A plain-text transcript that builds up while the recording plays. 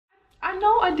I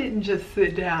know I didn't just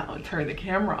sit down and turn the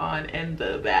camera on and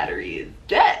the battery is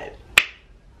dead.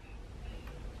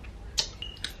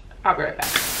 I'll be right back.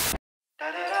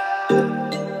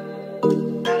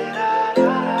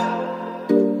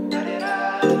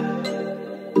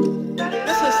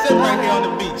 This is sit right here on the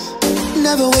beach.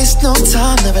 Never waste no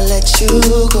time, never let you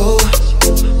go.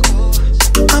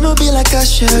 I'ma be like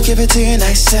Usher, give it to you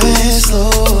nice and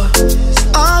slow.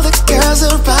 All the girls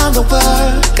around the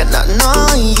world got nothing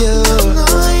on you.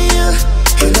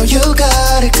 You know you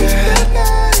got it, girl.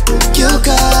 You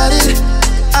got it.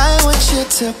 I want you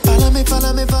to follow me,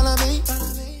 follow me, follow me.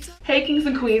 Hey kings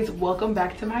and queens, welcome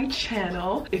back to my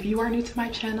channel. If you are new to my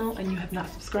channel and you have not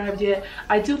subscribed yet,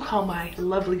 I do call my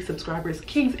lovely subscribers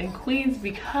kings and queens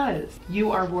because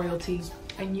you are royalty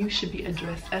and you should be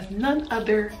addressed as none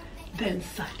other than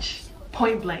such.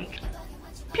 Point blank.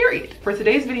 Period. For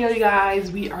today's video, you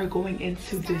guys, we are going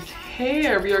into this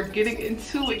hair. We are getting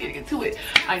into it.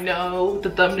 I know the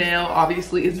thumbnail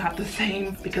obviously is not the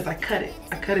same because I cut it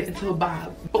into a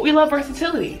bob. But we love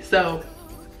versatility, so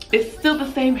it's still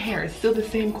the same hair, it's still the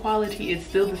same quality, it's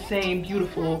still the same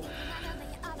beautiful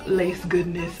lace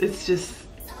goodness. It's just,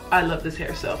 I love this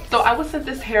hair. So I was sent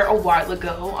this hair a while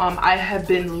ago. I have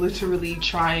been literally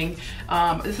trying,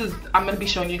 I'm gonna be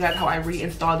showing you guys how I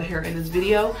reinstalled the hair in this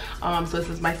video. So this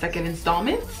is my second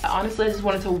installment. Honestly, I just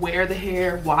wanted to wear the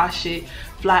hair, wash it,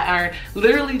 flat iron,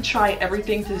 literally try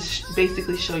everything to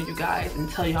basically show you guys and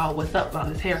tell y'all what's up about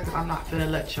this hair, because I'm not gonna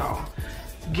let y'all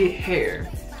get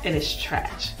hair and it's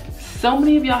trash. So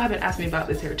many of y'all have been asking me about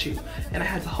this hair too, and I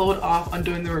had to hold off on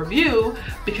doing the review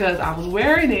because I was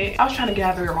wearing it. I was trying to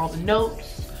gather all the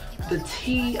notes, the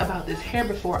tea about this hair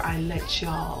before I let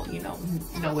y'all, you know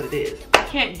what it is. I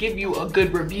can't give you a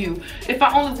good review if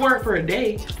I only wore it for a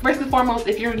day. First and foremost,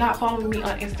 if you're not following me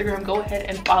on Instagram, go ahead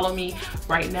and follow me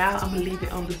right now. I'm gonna leave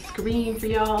it on the screen for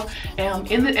y'all,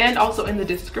 and also in the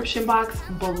description box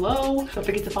below. Don't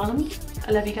forget to follow me.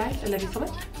 I love you guys. I love you so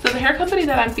much. So the hair company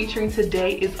that I'm featuring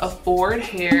today is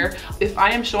Affordhair. If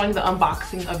I am showing the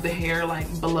unboxing of the hair like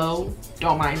below,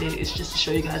 don't mind it. It's just to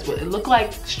show you guys what it looked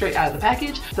like straight out of the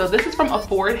package. So this is from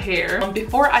Affordhair.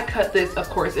 Before I cut this, of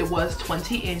course, it was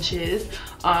 20 inches.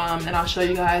 And I'll show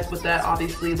you guys what that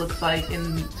obviously looks like,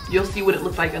 and you'll see what it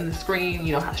looks like on the screen,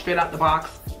 you know, how straight out the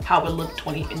box, how it looked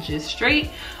 20 inches straight.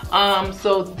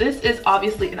 So this is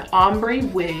obviously an ombre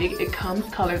wig. It comes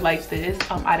colored like this.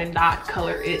 I did not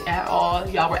color it at all.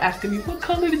 Y'all were asking me, what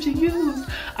color did you use?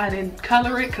 I didn't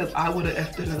color it because I would have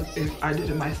effed it up if I did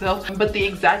it myself. But the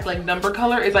exact like number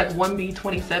color is like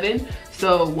 1B27.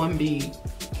 So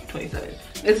 1B27.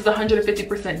 This is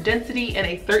 150% density and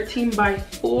a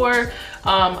 13x4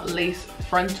 lace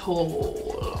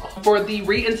frontal. For the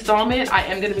reinstallment, I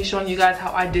am going to be showing you guys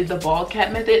how I did the bald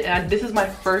cap method, and this is my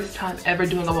first time ever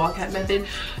doing a bald cap method,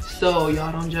 so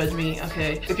y'all don't judge me,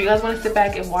 okay? If you guys want to sit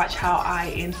back and watch how I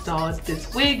installed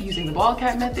this wig using the bald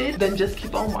cap method, then just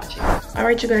keep on watching. All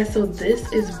right, you guys, so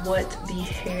this is what the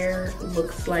hair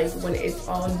looks like when it's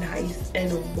all nice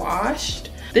and washed.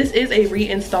 This is a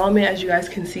reinstallment. As you guys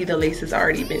can see, the lace has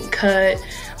already been cut.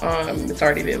 It's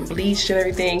already been bleached and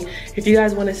everything. If you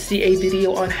guys want to see a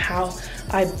video on how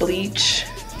I bleach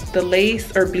the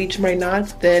lace or bleach my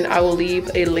knots, then I will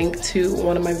leave a link to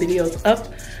one of my videos up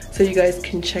so you guys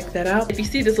can check that out. If you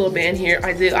see this little band here,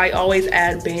 I always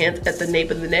add bands at the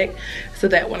nape of the neck so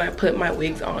that when I put my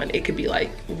wigs on, it could be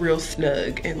like real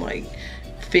snug and like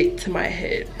fit to my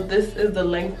head. This is the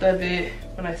length of it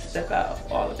when I step out,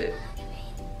 all of it.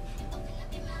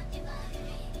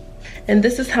 And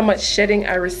this is how much shedding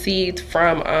I received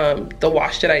from the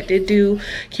wash that I did do.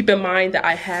 Keep in mind that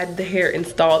I had the hair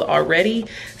installed already.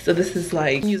 So this is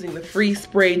like using the free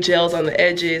spray gels on the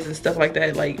edges and stuff like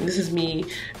that. Like, this is me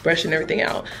brushing everything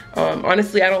out.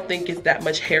 Honestly, I don't think it's that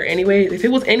much hair anyway. If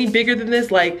it was any bigger than this,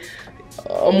 like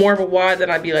more of a wad, then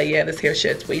I'd be like, yeah, this hair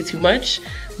sheds way too much.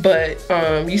 But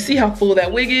you see how full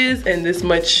that wig is and this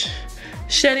much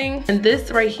shedding. And this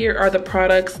right here are the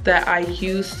products that I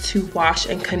use to wash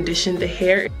and condition the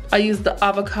hair. I use the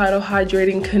avocado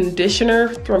hydrating conditioner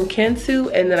from Cantu,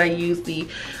 and then I use the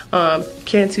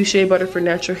Cantu Shea Butter for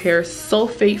Natural Hair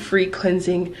sulfate free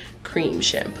cleansing cream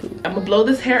shampoo. I'm gonna blow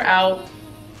this hair out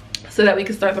so that we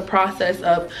can start the process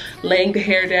of laying the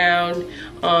hair down,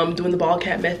 doing the bald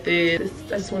cap method.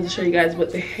 I just wanted to show you guys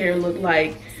what the hair looked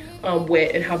like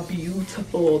wet and how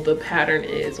beautiful the pattern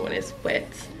is when it's wet.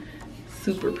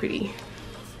 Super pretty.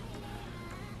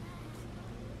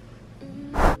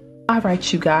 All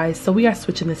right, you guys, so we are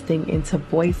switching this thing into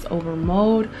voiceover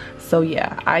mode. So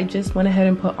yeah, I just went ahead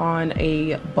and put on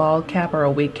a bald cap or a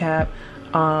wig cap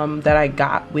that I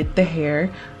got with the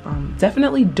hair.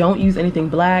 Definitely don't use anything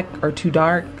black or too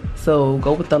dark. So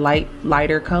go with the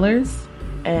lighter colors.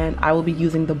 And I will be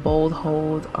using the Bold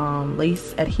Hold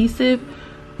lace adhesive.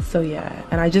 So yeah,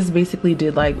 and I just basically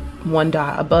did like one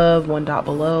dot above, one dot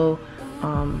below.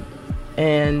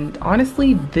 And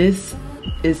honestly, this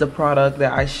is a product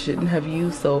that I shouldn't have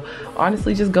used. So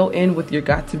honestly, just go in with your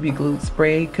Got to Be Glued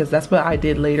spray, because that's what I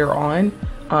did later on,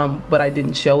 but I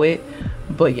didn't show it.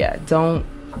 But yeah, don't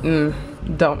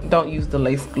use the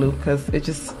lace glue, because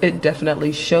it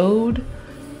definitely showed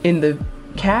in the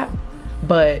cap,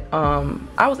 but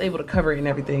I was able to cover it and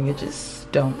everything. It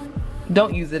just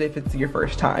don't use it if it's your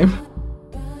first time.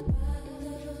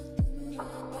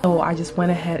 So I just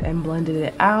went ahead and blended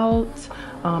it out,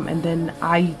 and then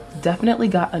I definitely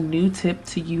got a new tip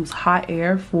to use hot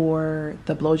air for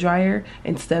the blow dryer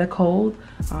instead of cold.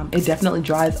 It definitely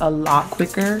dries a lot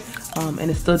quicker,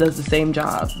 and it still does the same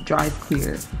job, dries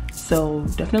clear. So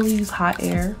definitely use hot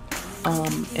air,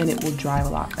 and it will dry a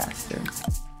lot faster.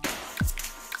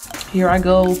 Here I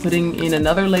go, putting in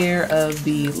another layer of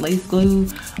the lace glue.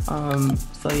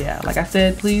 So yeah, like I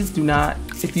said, please do not,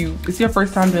 if it's your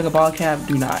first time doing a ball cap,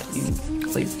 do not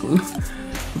use lace glue.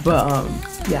 But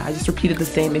yeah, I just repeated the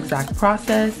same exact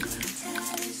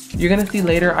process. You're gonna see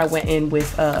later I went in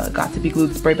with Got to Be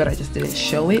Glued spray, but I just didn't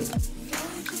show it.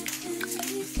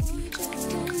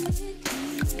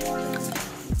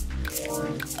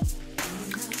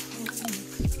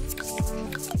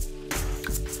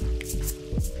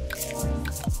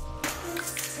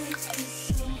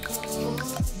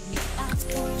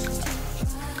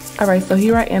 Alright, so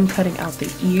here I am cutting out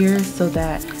the ears so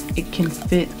that it can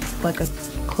fit like a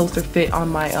closer fit on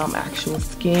my actual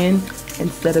skin,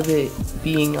 instead of it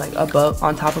being like above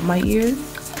on top of my ears.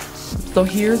 So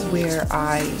here's where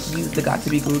I used the Got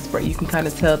to Be Glued spray. You can kind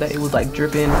of tell that it was like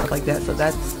dripping and stuff like that. So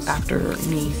that's after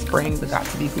me spraying the Got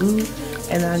to Be Glued,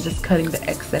 and then I'm just cutting the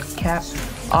excess cap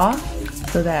off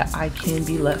so that I can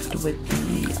be left with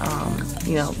the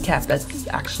you know, cap that's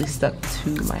actually stuck to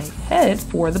my head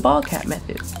for the ball cap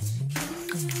method.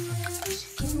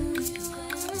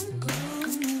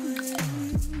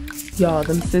 Y'all,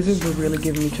 them scissors were really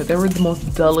giving me trouble. They were the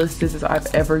most dullest scissors I've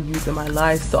ever used in my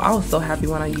life. So I was so happy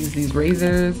when I used these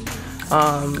razors,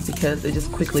 because they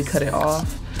just quickly cut it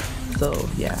off. So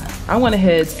yeah, I went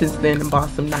ahead since then and bought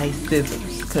some nice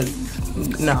scissors,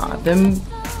 because nah, them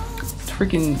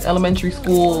freaking elementary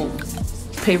school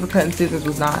paper cutting scissors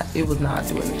was not doing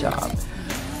the job.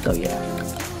 So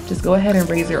yeah, just go ahead and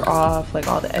razor off like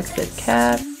all the excess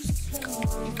cap.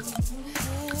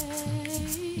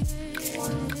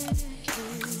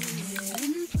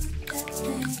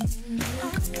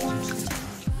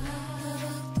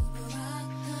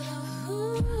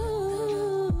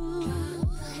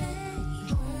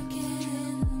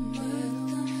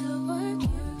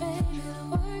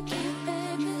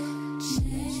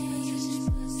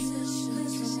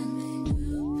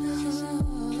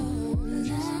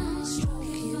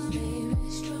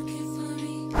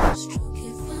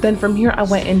 Then from here I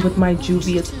went in with my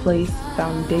Juvia's Place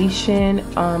foundation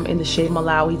in the shade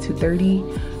Malawi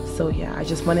 230. So yeah, I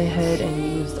just went ahead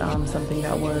and used something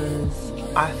that was,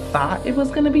 I thought it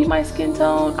was gonna be my skin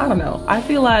tone. I don't know. I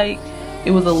feel like it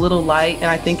was a little light, and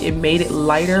I think it made it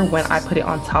lighter when I put it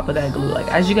on top of that glue. Like,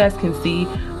 as you guys can see,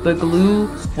 the glue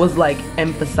was like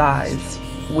emphasized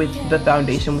with the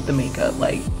foundation, with the makeup.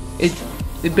 Like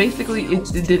it basically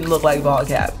didn't look like ball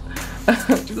cap.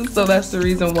 So that's the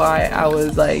reason why I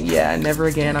was like, yeah, never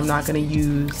again. I'm not gonna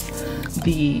use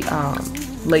the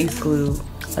lace glue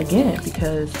again,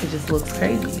 because it just looks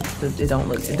crazy. It don't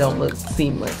look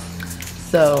seamless.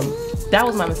 So that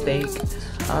was my mistake.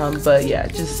 But yeah,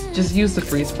 just use the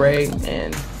free spray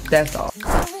and that's all.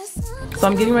 So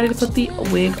I'm getting ready to put the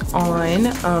wig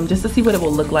on, just to see what it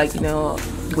will look like, you know,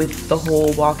 with the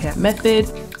whole wall cap method.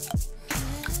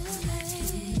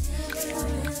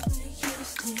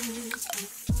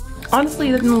 Honestly,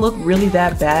 it doesn't look really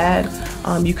that bad.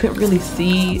 You couldn't really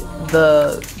see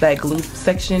that glue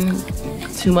section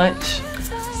too much,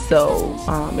 so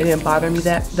it didn't bother me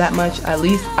that much. At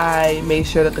least I made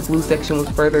sure that the glue section was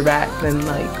further back than,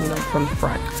 like, you know, from the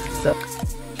front. So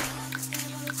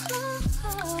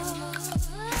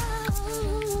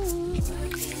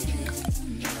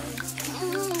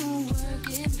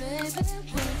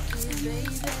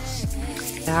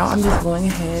now I'm just going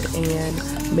ahead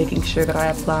and making sure that I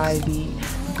apply the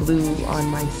glue on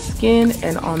my skin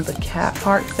and on the cap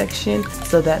part section,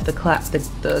 so that the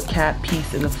cap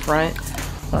piece in the front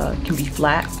can be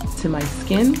flat to my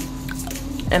skin,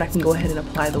 and I can go ahead and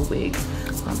apply the wig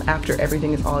after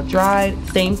everything is all dried.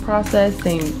 Same process,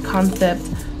 same concept,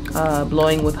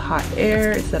 blowing with hot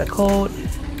air instead of cold,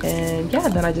 And yeah,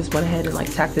 then I just went ahead and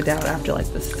like tacked it down after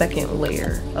like the second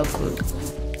layer of glue.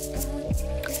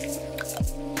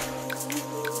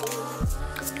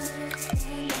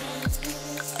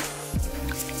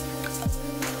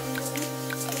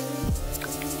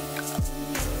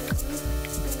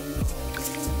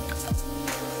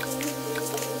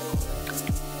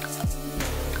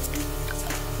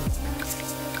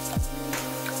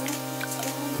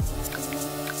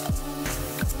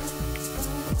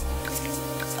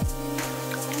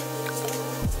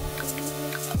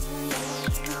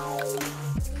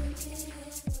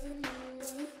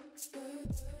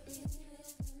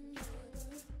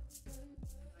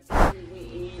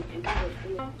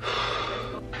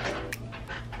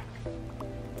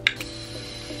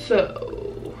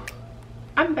 So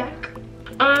I'm back.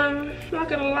 Not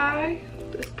gonna lie,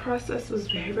 this process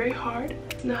was very hard.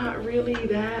 It's not really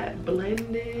that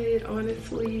blended,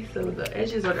 honestly, so the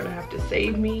edges are gonna have to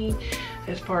save me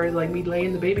as far as like me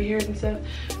laying the baby hairs and stuff,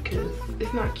 because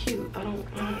it's not cute. I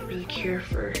don't really care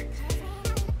for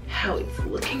how it's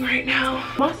looking right now.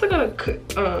 I'm also gonna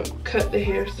cut the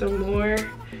hair some more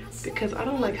because I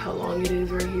don't like how long it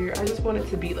is right here. I just want it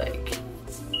to be like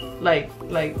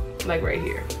right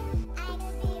here.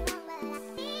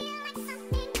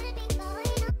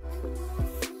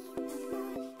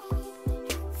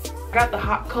 I got the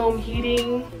hot comb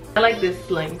heating. I like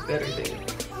this length better than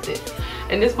this.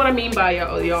 And this is what I mean by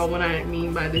y'all, when I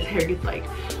mean by this hair gets like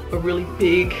a really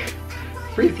big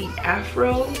frizzy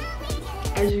afro.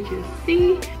 As you can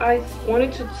see, I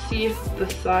wanted to see if the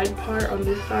side part on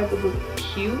this side would look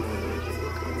cute. Make it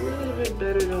look a little bit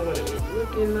better than what it was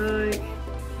looking like.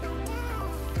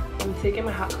 I'm taking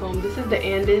my hot comb. This is the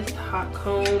Andis hot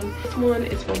comb. This one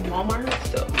is from Walmart,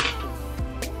 so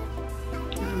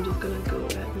I'm just gonna go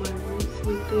at my roots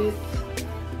with it.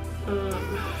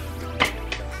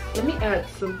 Let me add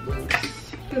some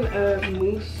mousse. I'm gonna add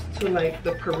mousse to like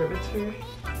the perimeter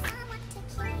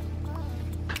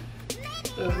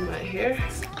of my hair.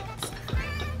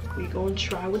 We gonna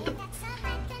try with the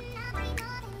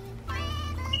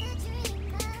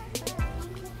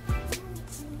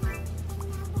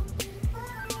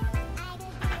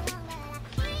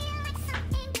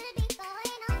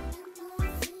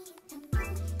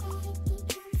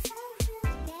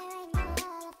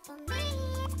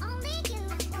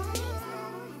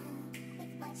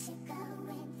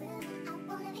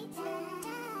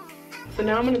So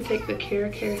now I'm gonna take the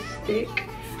Care stick,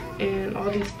 and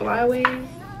all these flyaways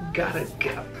gotta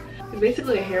go. It's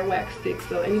basically a hair wax stick,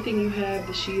 so anything you have,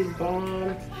 the She Is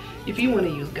Bomb, if you want to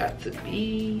use Got To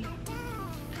Be,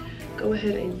 go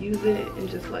ahead and use it and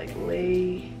just like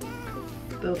lay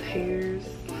those hairs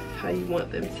how you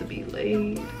want them to be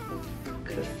laid,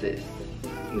 because sis,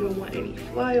 you don't want any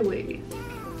flyaways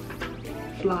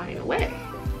flying away.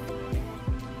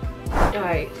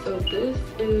 Alright, so this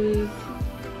is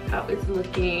how it's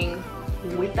looking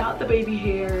without the baby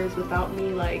hairs, without me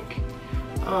like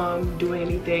doing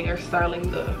anything or styling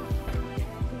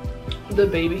the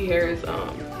baby hairs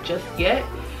just yet.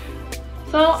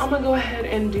 So I'm gonna go ahead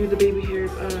and do the baby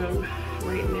hairs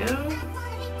right now.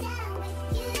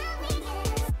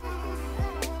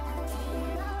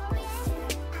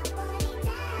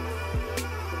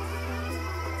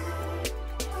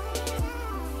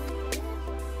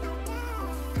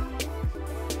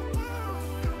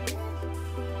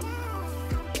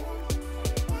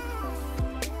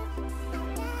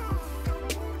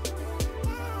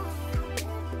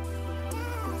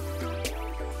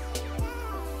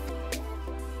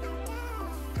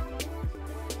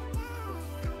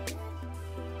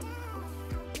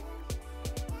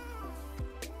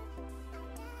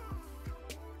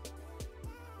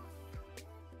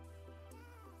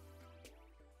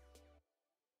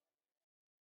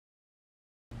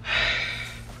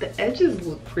 The edges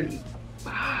look pretty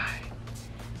fine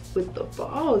with the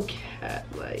ball cap.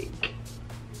 Like,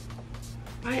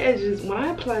 my edges, when I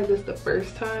applied this the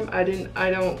first time, I didn't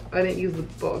use the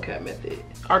ball cap method.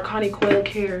 Arcani Coil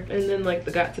Care and then like the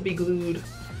Got To Be glued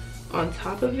on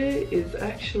top of it is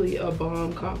actually a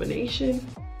bomb combination.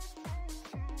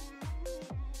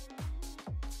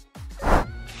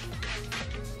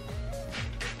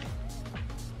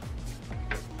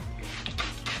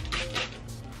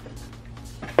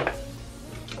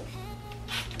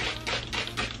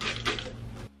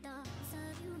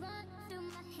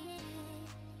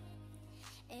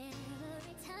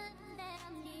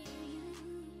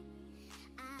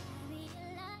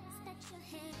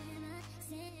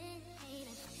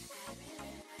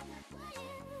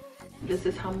 This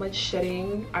is how much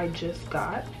shedding I just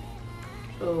got.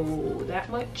 So that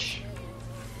much,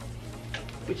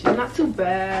 which is not too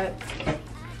bad.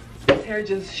 This hair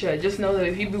just shed. Just know that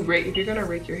if you're gonna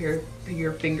rake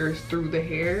your fingers through the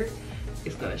hair,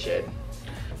 it's gonna shed.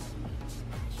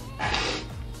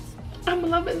 I'm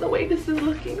loving the way this is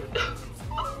looking.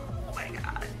 Oh my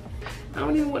god. I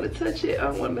don't even want to touch it. I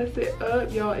don't want to mess it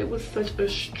up, y'all. It was such a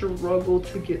struggle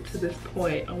to get to this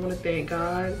point. I want to thank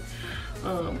God.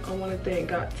 I want to thank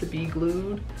God to be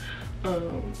glued. I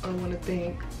want to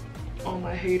thank all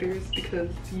my haters, because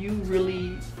you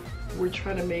really were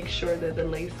trying to make sure that the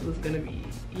lace was going to be,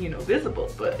 you know, visible,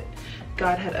 but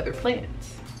God had other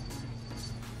plans.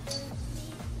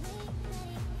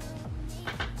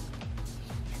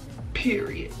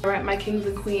 Period. All right, my kings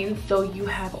and queens, so you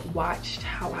have watched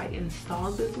how I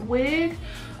installed this wig.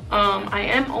 I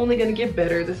am only gonna get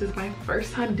better. This is my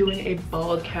first time doing a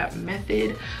bald cap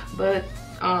method, but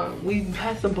we've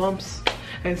had some bumps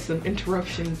and some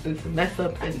interruptions and some mess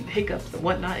ups and hiccups and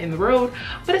whatnot in the road,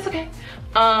 but it's okay,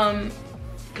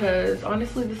 because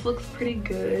honestly this looks pretty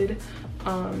good.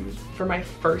 For my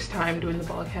first time doing the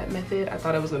bald cap method, I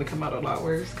thought it was gonna come out a lot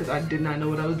worse because I did not know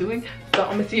what I was doing. So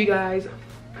I'm gonna see you guys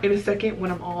in a second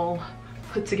when I'm all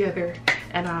put together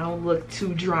and I don't look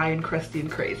too dry and crusty and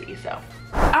crazy. So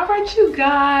all right, you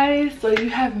guys, so you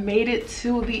have made it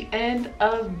to the end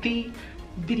of the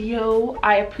video.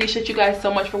 I appreciate you guys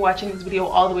so much for watching this video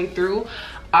all the way through.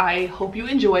 I hope you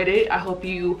enjoyed it. I hope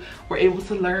you were able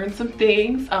to learn some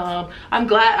things. I'm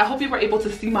glad. I hope you were able to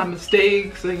see my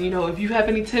mistakes, and you know, if you have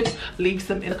any tips, leave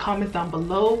some in the comments down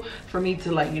below for me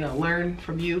to, like, you know, learn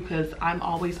from you, because I'm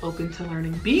always open to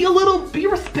learning. Be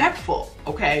respectful,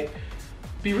 okay?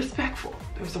 Be respectful.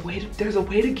 There's a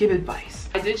way to give advice.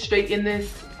 I did straighten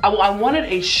this. I wanted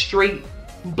a straight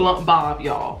blunt bob,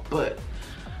 y'all, but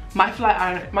my flat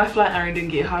iron didn't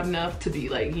get hot enough to be,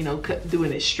 like, you know,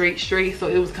 doing it straight, so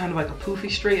it was kind of like a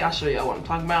poofy straight. I'll show y'all what I'm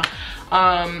talking about.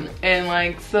 And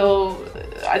like, so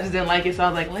I just didn't like it, so I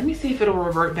was like, let me see if it'll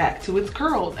revert back to its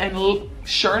curls, and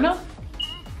sure enough,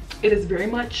 it is very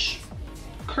much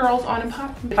curls on and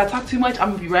popping. If I talk too much,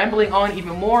 I'm gonna be rambling on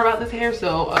even more about this hair,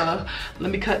 so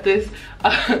let me cut this.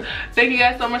 Thank you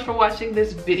guys so much for watching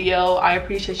this video. I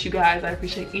appreciate you guys. I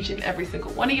appreciate each and every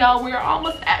single one of y'all. We are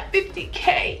almost at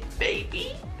 50K,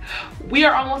 baby. We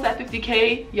are almost at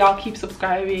 50K. Y'all keep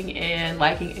subscribing and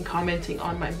liking and commenting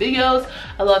on my videos.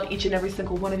 I love each and every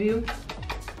single one of you,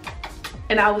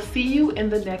 and I will see you in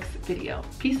the next video.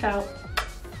 Peace out.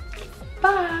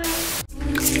 Bye.